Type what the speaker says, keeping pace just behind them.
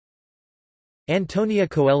Antonia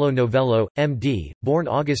Novello, M.D., born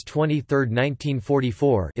August 23,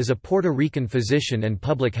 1944, is a Puerto Rican physician and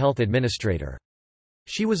public health administrator.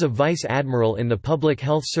 She was a vice admiral in the Public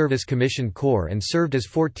Health Service Commission Corps and served as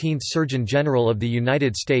 14th Surgeon General of the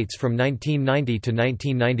United States from 1990 to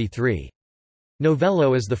 1993.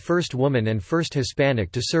 Novello is the first woman and first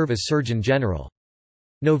Hispanic to serve as Surgeon General.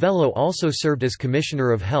 Novello also served as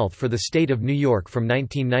Commissioner of Health for the state of New York from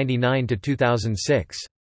 1999 to 2006.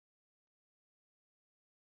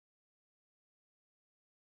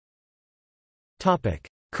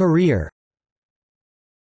 Career.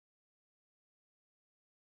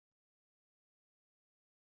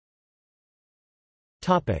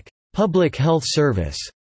 Public health service.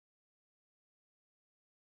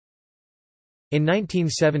 In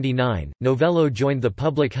 1979, Novello joined the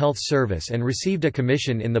Public Health Service and received a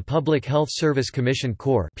commission in the Public Health Service Commission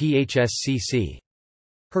Corps (PHSCC).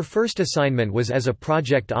 Her first assignment was as a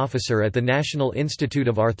project officer at the National Institute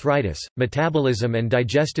of Arthritis, Metabolism and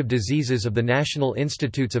Digestive Diseases of the National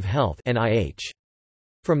Institutes of Health (NIH).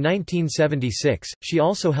 From 1976, she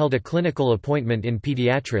also held a clinical appointment in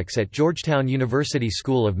pediatrics at Georgetown University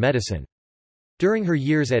School of Medicine. During her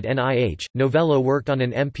years at NIH, Novello worked on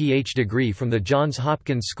an MPH degree from the Johns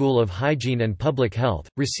Hopkins School of Hygiene and Public Health.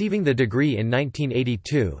 Receiving the degree in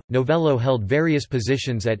 1982, Novello held various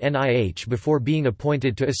positions at NIH before being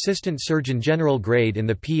appointed to Assistant Surgeon General grade in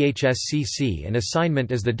the PHSCC and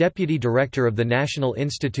assignment as the Deputy Director of the National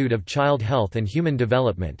Institute of Child Health and Human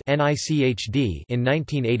Development in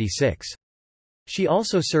 1986. She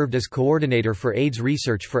also served as coordinator for AIDS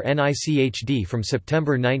research for NICHD from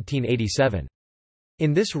September 1987.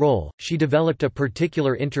 In this role, she developed a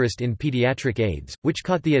particular interest in pediatric AIDS, which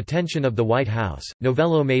caught the attention of the White House.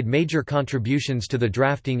 Novello made major contributions to the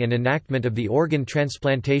drafting and enactment of the Organ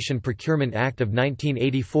Transplantation Procurement Act of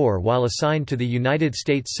 1984 while assigned to the United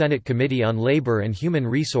States Senate Committee on Labor and Human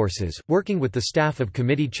Resources, working with the staff of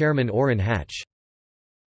Committee Chairman Orrin Hatch.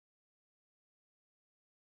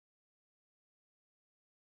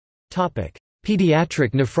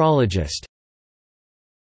 Pediatric nephrologist.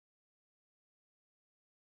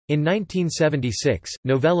 In 1976,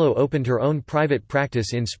 Novello opened her own private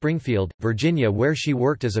practice in Springfield, Virginia, where she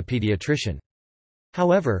worked as a pediatrician.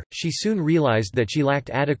 However, she soon realized that she lacked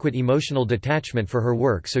adequate emotional detachment for her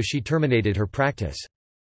work, so she terminated her practice.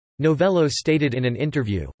 Novello stated in an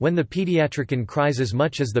interview, "When the pediatrician cries as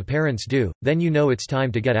much as the parents do, then you know it's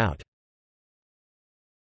time to get out."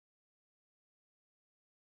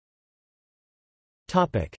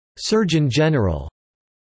 Surgeon General.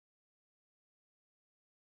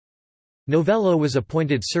 Novello was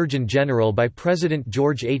appointed Surgeon General by President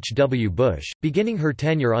George H. W. Bush, beginning her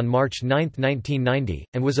tenure on March 9, 1990,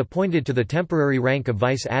 and was appointed to the temporary rank of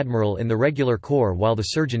Vice Admiral in the regular corps while the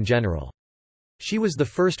Surgeon General. She was the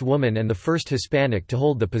first woman and the first Hispanic to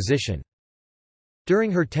hold the position.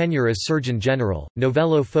 During her tenure as Surgeon General,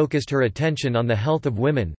 Novello focused her attention on the health of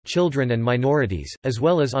women, children and minorities, as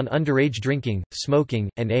well as on underage drinking, smoking,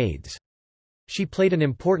 and AIDS. She played an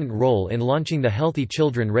important role in launching the Healthy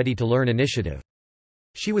Children Ready to Learn initiative.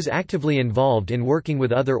 She was actively involved in working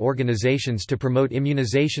with other organizations to promote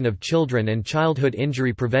immunization of children and childhood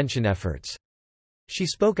injury prevention efforts. She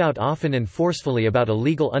spoke out often and forcefully about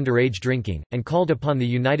illegal underage drinking, and called upon the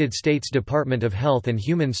United States Department of Health and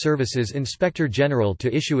Human Services Inspector General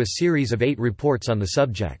to issue a series of 8 reports on the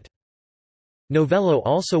subject. Novello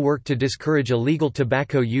also worked to discourage illegal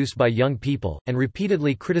tobacco use by young people, and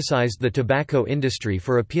repeatedly criticized the tobacco industry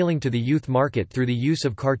for appealing to the youth market through the use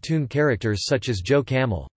of cartoon characters such as Joe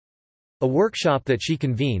Camel. A workshop that she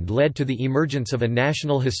convened led to the emergence of a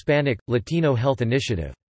national Hispanic, Latino health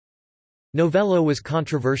initiative. Novello was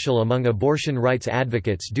controversial among abortion rights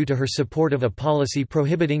advocates due to her support of a policy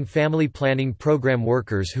prohibiting family planning program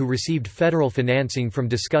workers who received federal financing from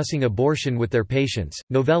discussing abortion with their patients.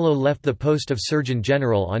 Novello left the post of Surgeon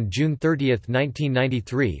General on June 30,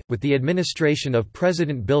 1993, with the administration of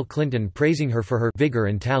President Bill Clinton praising her for her vigor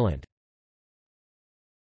and talent.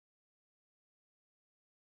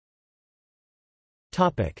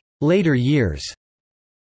 Later years.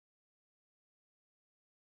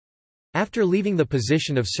 After leaving the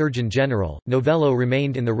position of Surgeon General, Novello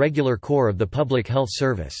remained in the regular corps of the Public Health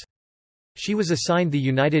Service. She was assigned the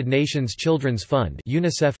United Nations Children's Fund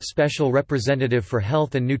 (UNICEF) Special Representative for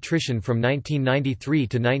Health and Nutrition from 1993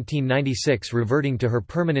 to 1996, reverting to her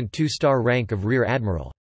permanent 2-star rank of Rear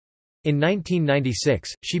Admiral. In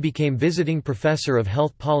 1996, she became Visiting Professor of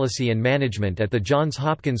Health Policy and Management at the Johns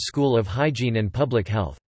Hopkins School of Hygiene and Public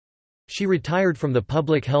Health. She retired from the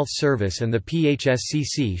Public Health Service and the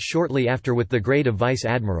PHSCC shortly after with the grade of Vice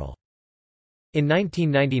Admiral. In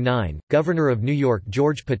 1999, Governor of New York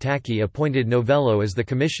George Pataki appointed Novello as the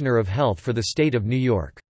Commissioner of Health for the state of New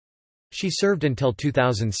York. She served until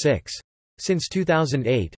 2006. Since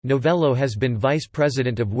 2008, Novello has been Vice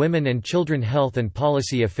President of Women and Children Health and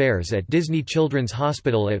Policy Affairs at Disney Children's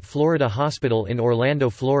Hospital at Florida Hospital in Orlando,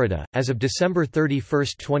 Florida. As of December 31,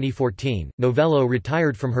 2014, Novello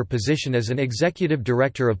retired from her position as an Executive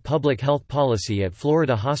Director of Public Health Policy at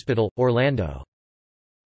Florida Hospital, Orlando.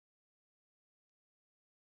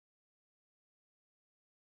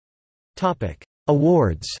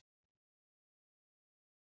 Awards.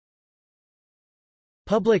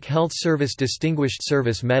 Public Health Service Distinguished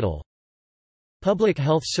Service Medal, Public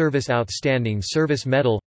Health Service Outstanding Service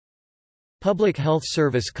Medal, Public Health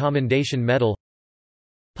Service Commendation Medal,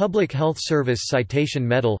 Public Health Service Citation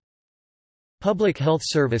Medal, Public Health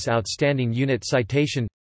Service Outstanding Unit Citation,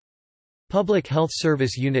 Public Health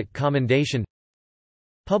Service Unit Commendation,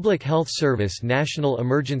 Public Health Service National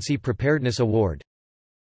Emergency Preparedness Award,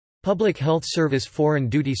 Public Health Service Foreign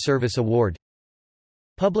Duty Service Award,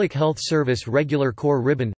 Public Health Service Regular Corps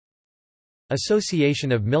Ribbon,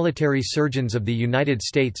 Association of Military Surgeons of the United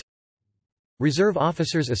States, Reserve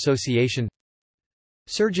Officers Association,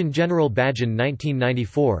 Surgeon General Badge. In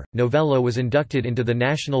 1994, Novello was inducted into the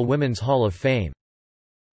National Women's Hall of Fame.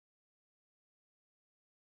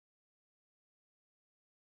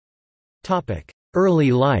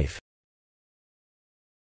 Early life.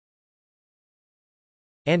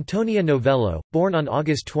 Antonia Novello, born on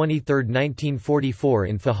August 23, 1944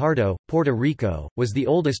 in Fajardo, Puerto Rico, was the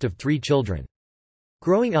oldest of 3 children.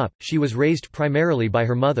 Growing up, she was raised primarily by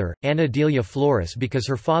her mother, Ana Delia Flores, because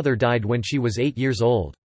her father died when she was 8 years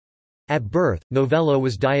old. At birth, Novello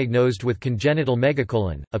was diagnosed with congenital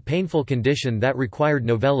megacolon, a painful condition that required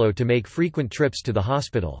Novello to make frequent trips to the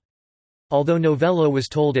hospital. Although Novello was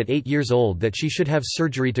told at 8 years old that she should have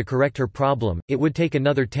surgery to correct her problem, it would take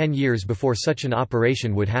another 10 years before such an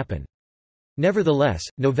operation would happen. Nevertheless,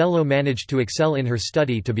 Novello managed to excel in her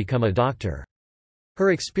study to become a doctor.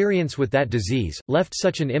 Her experience with that disease left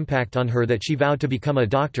such an impact on her that she vowed to become a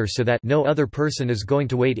doctor so that no other person is going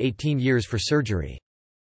to wait 18 years for surgery.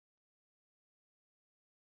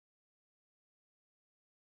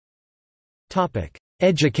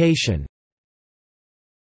 Education.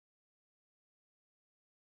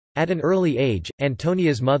 At an early age,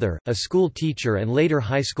 Antonia's mother, a school teacher and later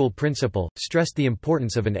high school principal, stressed the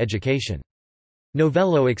importance of an education.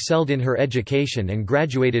 Novello excelled in her education and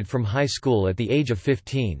graduated from high school at the age of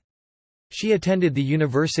 15. She attended the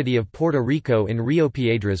University of Puerto Rico in Rio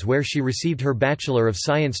Piedras, where she received her Bachelor of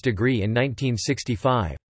Science degree in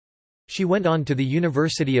 1965. She went on to the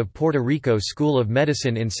University of Puerto Rico School of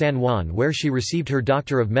Medicine in San Juan, where she received her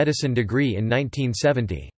Doctor of Medicine degree in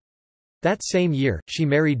 1970. That same year, she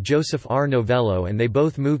married Joseph R. Novello and they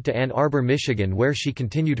both moved to Ann Arbor, Michigan, where she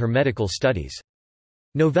continued her medical studies.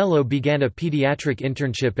 Novello began a pediatric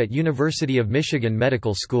internship at University of Michigan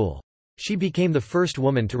Medical School. She became the first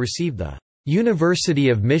woman to receive the University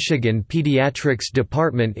of Michigan Pediatrics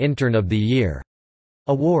Department Intern of the Year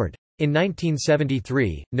award. In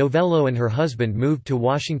 1973, Novello and her husband moved to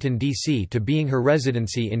Washington, D.C. to begin her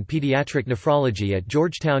residency in pediatric nephrology at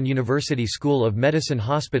Georgetown University School of Medicine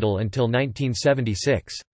Hospital until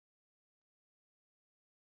 1976.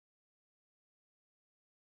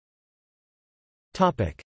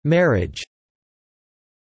 Marriage.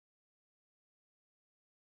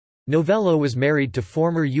 Novello was married to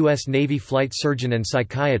former U.S. Navy flight surgeon and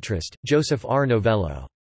psychiatrist, Joseph R. Novello.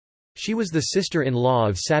 She was the sister-in-law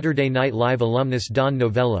of Saturday Night Live alumnus Don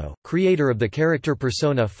Novello, creator of the character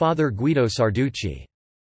persona Father Guido Sarducci.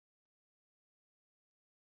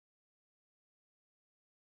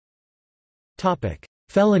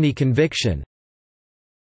 Felony conviction.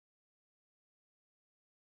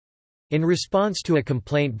 In response to a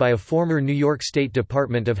complaint by a former New York State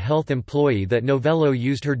Department of Health employee that Novello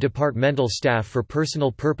used her departmental staff for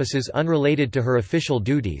personal purposes unrelated to her official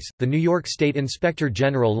duties, the New York State Inspector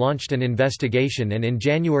General launched an investigation and in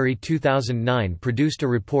January 2009 produced a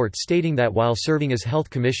report stating that while serving as health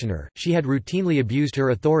commissioner, she had routinely abused her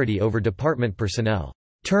authority over department personnel,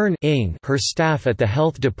 turning her staff at the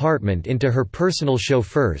health department into her personal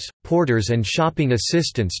chauffeurs, porters and shopping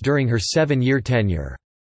assistants during her 7-year tenure,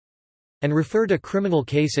 and referred a criminal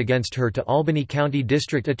case against her to Albany County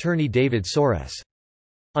District Attorney David Soares.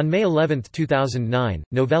 On May 11, 2009,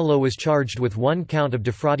 Novello was charged with 1 count of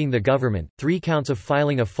defrauding the government, 3 counts of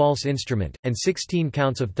filing a false instrument, and 16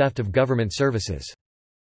 counts of theft of government services.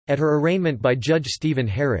 At her arraignment by Judge Stephen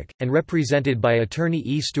Herrick, and represented by attorney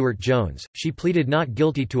E. Stuart Jones, she pleaded not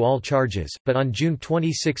guilty to all charges, but on June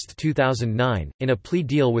 26, 2009, in a plea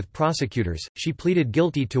deal with prosecutors, she pleaded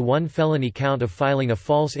guilty to one felony count of filing a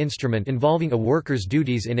false instrument involving a worker's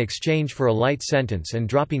duties in exchange for a light sentence and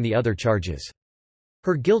dropping the other charges.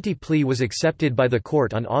 Her guilty plea was accepted by the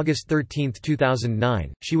court on August 13,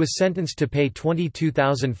 2009. She was sentenced to pay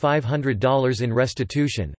 $22,500 in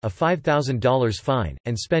restitution, a $5,000 fine,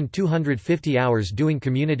 and spend 250 hours doing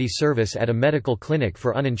community service at a medical clinic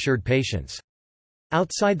for uninsured patients.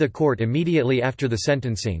 Outside the court immediately after the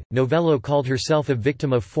sentencing, Novello called herself a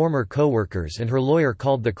victim of former co-workers and her lawyer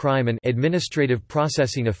called the crime an administrative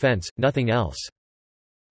processing offense, nothing else.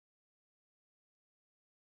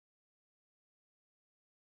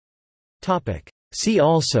 See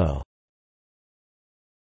also: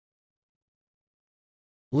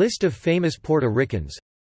 List of famous Puerto Ricans,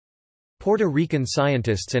 Puerto Rican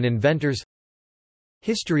scientists and inventors,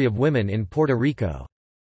 History of women in Puerto Rico.